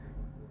sit.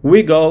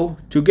 We go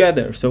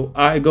together. So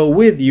I go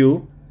with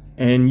you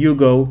and you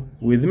go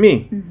with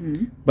me.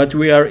 But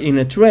we are in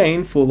a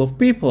train full of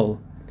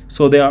people.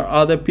 So there are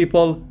other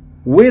people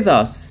with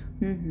us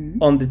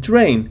on the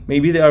train.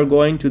 Maybe they are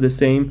going to the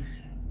same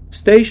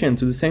station,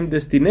 to the same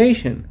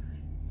destination.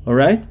 All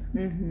right?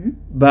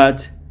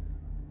 But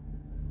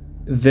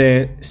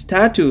the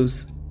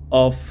status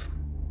of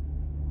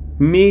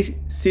me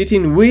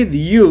sitting with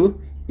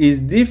you is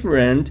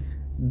different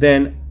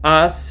than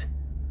us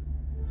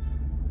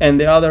and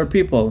the other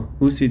people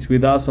who sit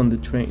with us on the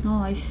train.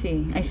 Oh, I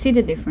see. I see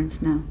the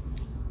difference now.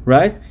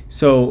 Right?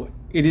 So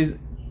it is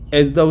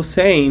as though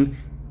saying,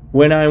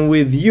 when I'm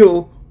with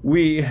you,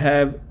 we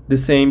have the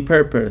same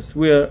purpose.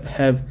 We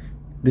have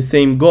the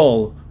same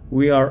goal.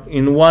 We are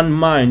in one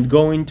mind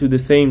going to the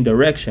same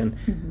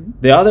direction.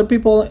 The other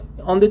people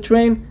on the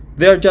train,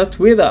 they're just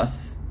with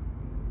us.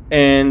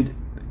 And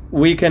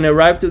we can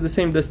arrive to the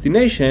same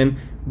destination,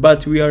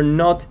 but we are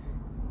not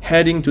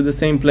heading to the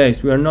same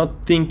place. We are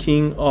not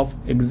thinking of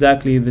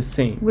exactly the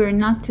same. We're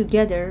not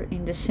together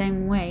in the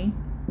same way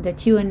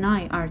that you and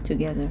I are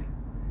together.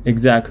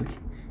 Exactly.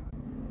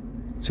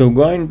 So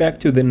going back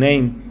to the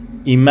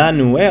name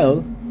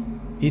Immanuel,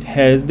 it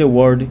has the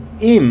word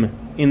Im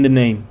in the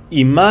name,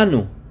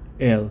 Immanuel.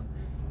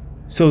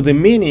 So the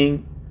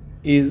meaning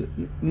is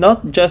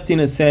not just in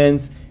a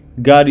sense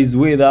God is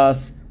with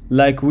us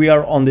like we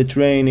are on the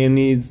train and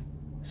is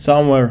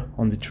somewhere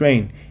on the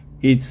train.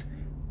 It's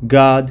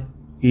God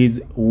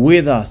is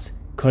with us,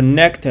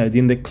 connected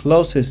in the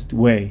closest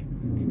way.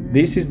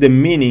 This is the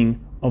meaning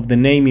of the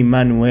name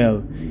Immanuel.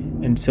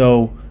 And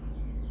so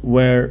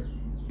where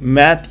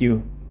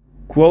Matthew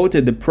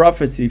quoted the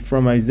prophecy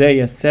from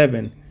Isaiah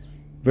 7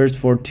 verse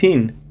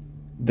 14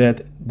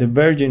 that the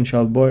virgin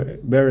shall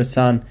bear a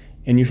son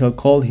and you shall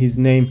call his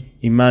name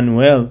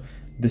Immanuel,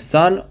 the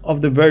son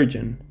of the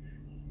virgin,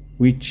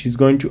 which is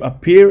going to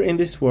appear in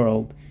this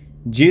world,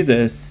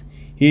 Jesus,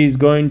 he is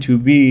going to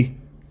be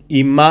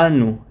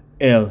Immanuel,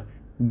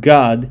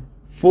 God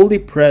fully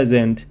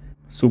present,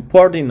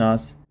 supporting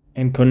us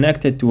and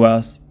connected to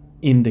us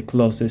in the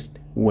closest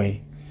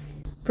way.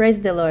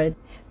 Praise the Lord.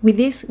 With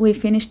this, we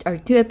finished our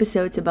 2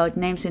 episodes about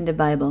names in the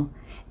Bible.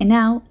 And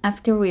now,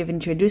 after we have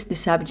introduced the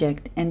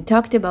subject and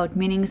talked about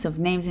meanings of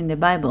names in the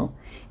Bible,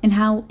 and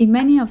how in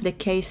many of the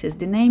cases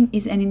the name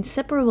is an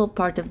inseparable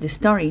part of the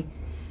story,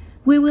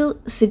 we will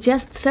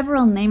suggest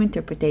several name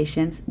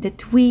interpretations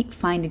that we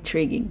find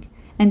intriguing,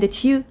 and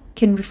that you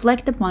can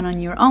reflect upon on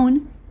your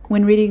own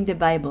when reading the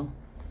Bible.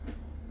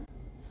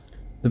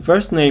 The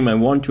first name I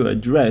want to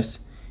address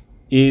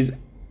is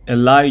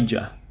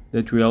Elijah,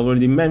 that we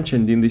already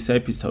mentioned in this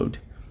episode.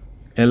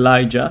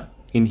 Elijah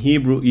in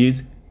Hebrew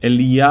is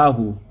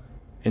Eliyahu,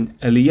 and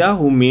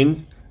Eliyahu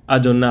means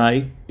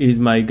Adonai is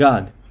my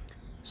God.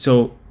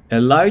 So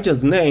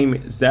Elijah's name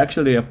is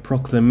actually a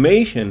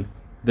proclamation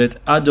that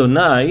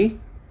Adonai,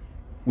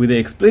 with the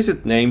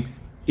explicit name,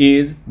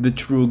 is the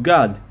true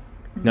God.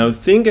 Now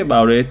think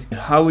about it,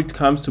 how it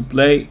comes to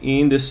play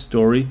in the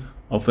story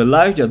of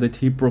Elijah, that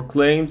he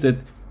proclaims that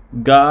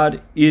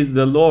God is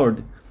the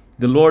Lord.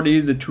 The Lord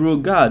is the true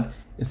God,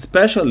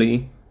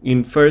 especially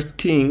in 1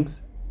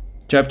 Kings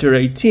chapter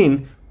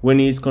 18, when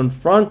he is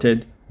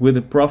confronted with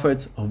the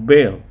prophets of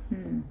Baal.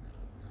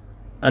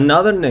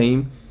 Another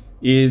name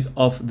is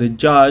of the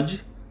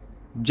judge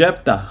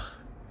Jephthah,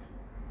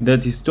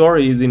 that his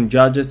story is in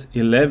Judges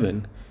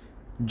 11.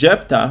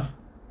 Jephthah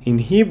in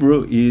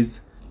Hebrew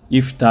is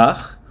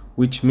Yiftach,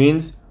 which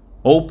means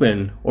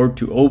open or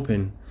to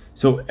open.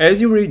 So as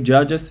you read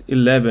Judges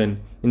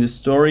 11 in the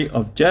story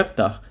of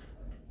Jephthah,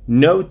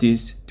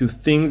 notice two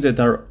things that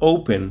are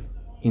open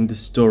in the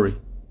story.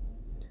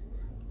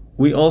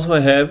 We also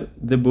have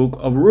the book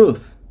of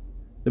Ruth.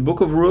 The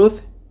book of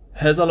Ruth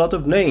has a lot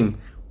of names.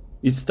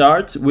 It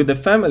starts with the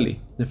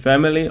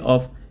family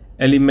of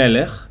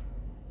Elimelech,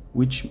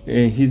 which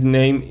his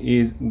name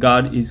is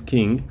God is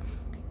King,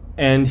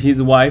 and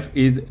his wife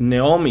is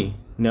Naomi.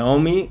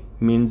 Naomi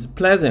means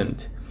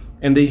pleasant,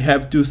 and they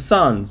have two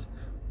sons,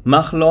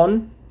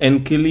 Machlon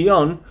and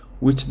Kilion,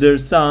 which their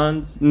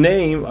sons'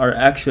 name are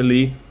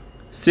actually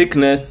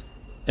sickness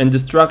and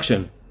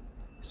destruction.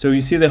 So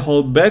you see, the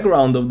whole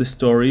background of the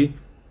story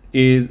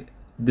is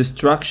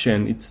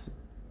destruction, it's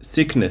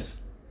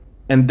sickness.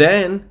 And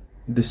then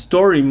the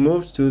story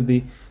moves to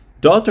the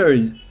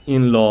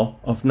daughters-in-law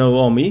of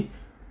Naomi,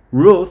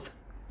 Ruth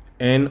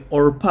and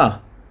Orpah.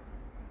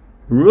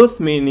 Ruth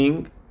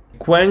meaning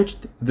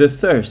quenched the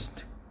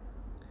thirst,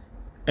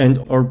 and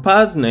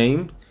Orpah's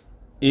name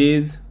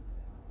is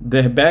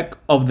the back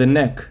of the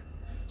neck.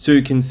 So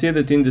you can see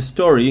that in the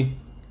story,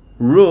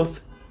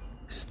 Ruth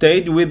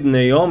stayed with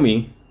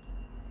Naomi,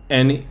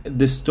 and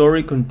the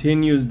story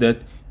continues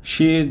that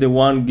she is the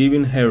one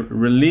giving her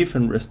relief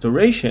and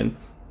restoration,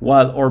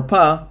 while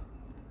Orpah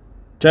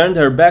turned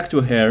her back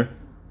to her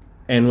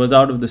and was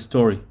out of the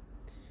story.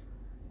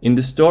 In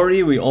the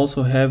story, we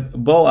also have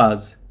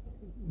Boaz.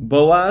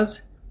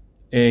 Boaz,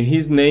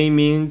 his name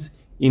means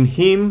in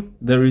him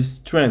there is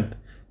strength.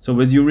 So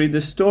as you read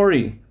the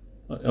story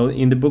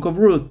in the book of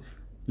Ruth,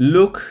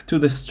 look to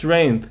the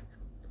strength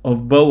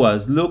of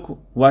Boaz. Look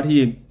what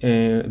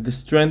the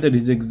strength that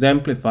is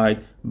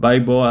exemplified by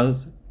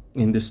Boaz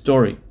in the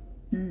story.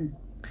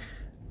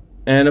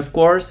 And of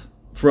course,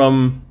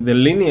 from the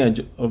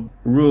lineage of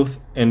Ruth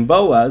and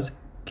Boaz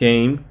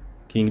came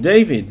King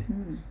David.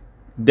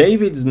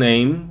 David's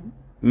name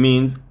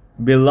means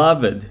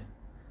beloved.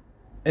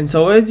 And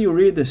so as you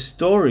read the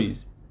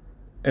stories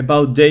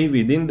about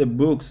David in the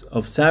books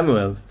of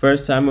Samuel, 1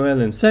 Samuel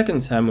and 2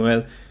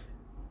 Samuel,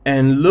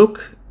 and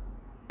look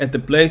at the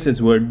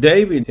places where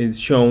David is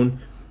shown,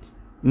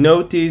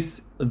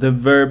 notice the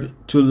verb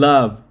to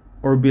love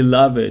or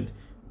beloved.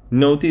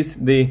 Notice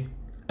the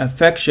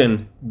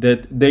affection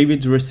that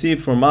David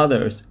received from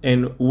others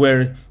and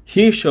where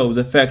he shows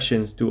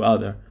affections to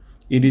others.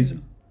 It is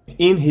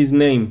in his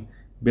name,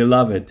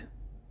 beloved.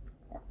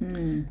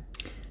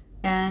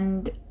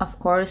 And of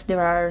course,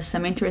 there are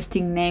some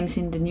interesting names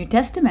in the New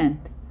Testament.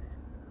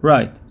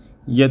 Right.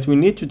 Yet we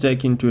need to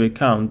take into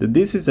account that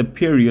this is a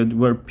period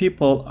where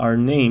people are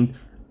named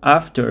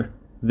after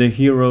the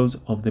heroes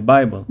of the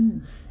Bible.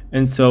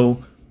 And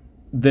so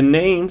the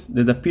names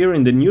that appear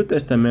in the New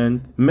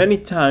Testament many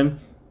times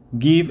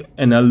give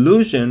an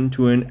allusion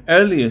to an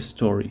earlier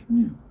story.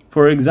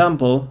 For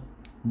example,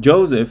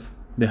 Joseph,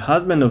 the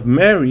husband of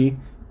Mary,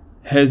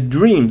 has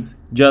dreams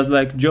just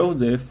like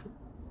Joseph,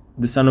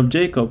 the son of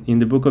Jacob, in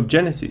the book of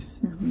Genesis.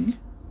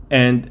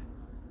 And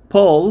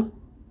Paul,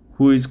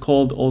 who is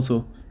called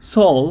also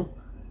Saul,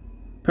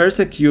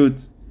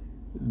 persecutes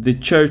the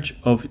church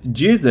of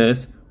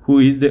Jesus, who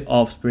is the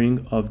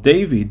offspring of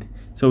David.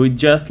 So it's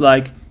just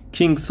like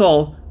King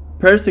Saul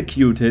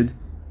persecuted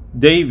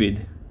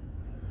David.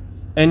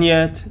 And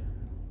yet,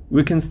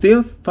 we can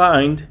still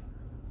find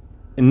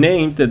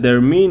names that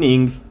their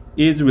meaning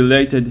is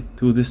related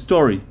to the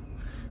story.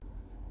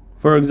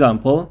 For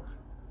example,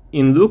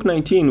 in Luke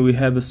 19, we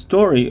have a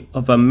story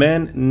of a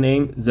man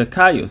named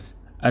Zacchaeus,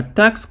 a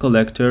tax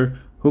collector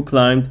who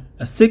climbed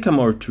a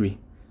sycamore tree.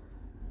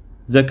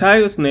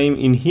 Zacchaeus' name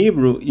in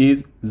Hebrew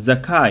is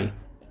Zakkai,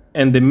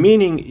 and the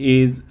meaning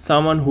is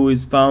someone who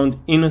is found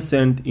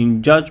innocent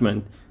in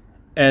judgment,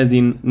 as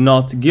in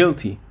not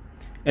guilty.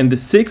 And the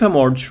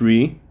sycamore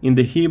tree in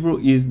the Hebrew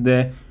is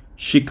the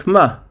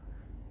shikmah,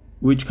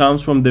 which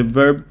comes from the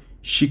verb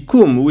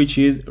shikum, which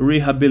is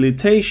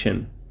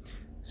rehabilitation.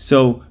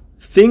 So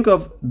think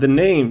of the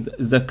name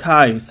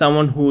Zakkai,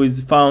 someone who is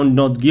found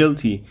not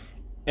guilty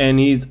and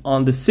is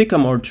on the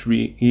sycamore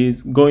tree,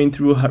 is going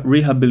through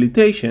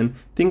rehabilitation.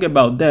 Think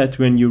about that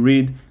when you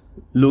read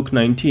Luke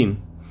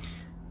 19.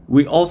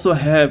 We also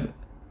have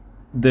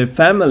the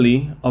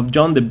family of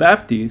John the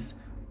Baptist,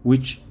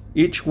 which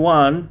each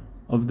one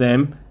of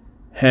them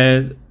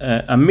has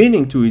a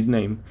meaning to his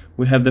name.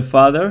 We have the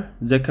father,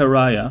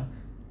 Zechariah,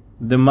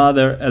 the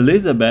mother,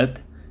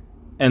 Elizabeth,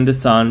 and the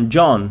son,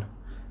 John.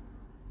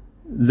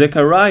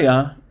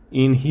 Zechariah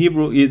in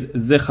Hebrew is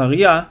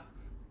Zechariah,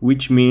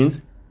 which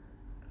means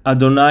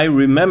Adonai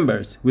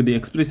remembers, with the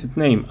explicit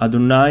name,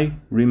 Adonai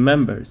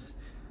remembers.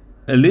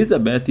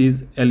 Elizabeth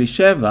is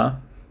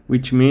Elisheva,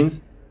 which means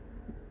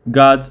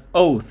God's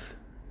oath.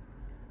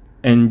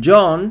 And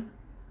John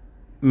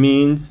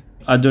means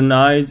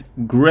Adonai's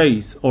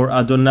grace, or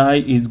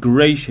Adonai is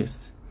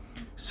gracious.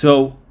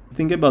 So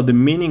think about the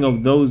meaning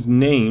of those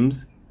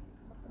names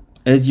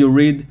as you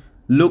read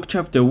Luke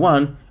chapter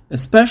 1.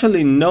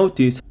 Especially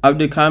notice how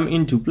they come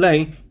into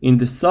play in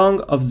the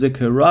Song of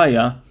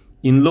Zechariah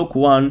in Luke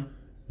 1,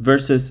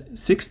 verses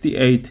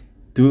 68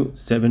 to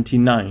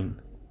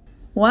 79.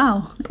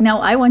 Wow,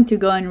 now I want to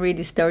go and read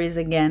the stories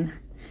again.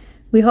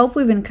 We hope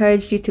we've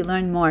encouraged you to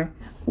learn more.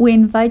 We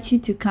invite you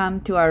to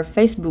come to our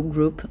Facebook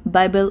group,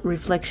 Bible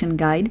Reflection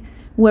Guide,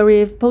 where we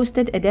have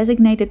posted a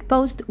designated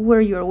post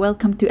where you are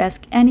welcome to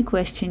ask any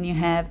question you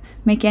have,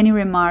 make any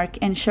remark,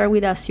 and share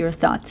with us your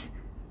thoughts.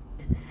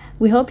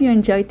 We hope you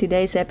enjoyed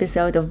today's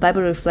episode of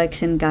Bible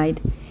Reflection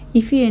Guide.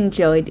 If you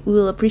enjoyed, we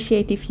will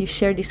appreciate if you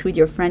share this with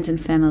your friends and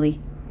family.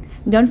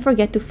 Don't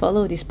forget to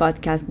follow this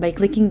podcast by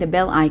clicking the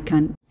bell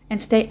icon and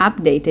stay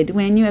updated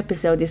when a new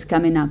episode is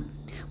coming up.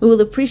 We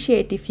will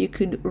appreciate if you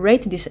could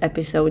rate this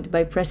episode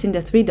by pressing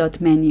the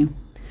three-dot menu.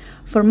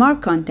 For more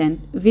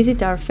content,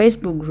 visit our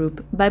Facebook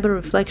group, Bible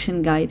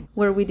Reflection Guide,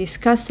 where we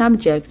discuss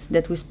subjects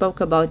that we spoke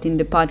about in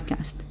the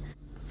podcast.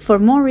 For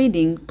more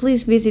reading,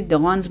 please visit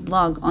Doron's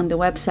blog on the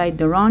website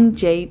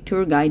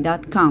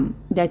doronjtourguide.com.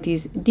 That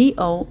is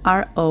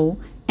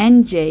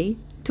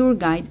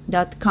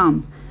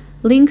DORONJtourguide.com.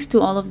 Links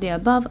to all of the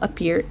above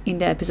appear in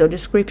the episode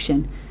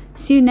description.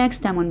 See you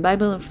next time on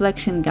Bible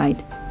Reflection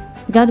Guide.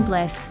 God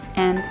bless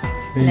and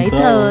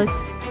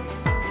Leitaot.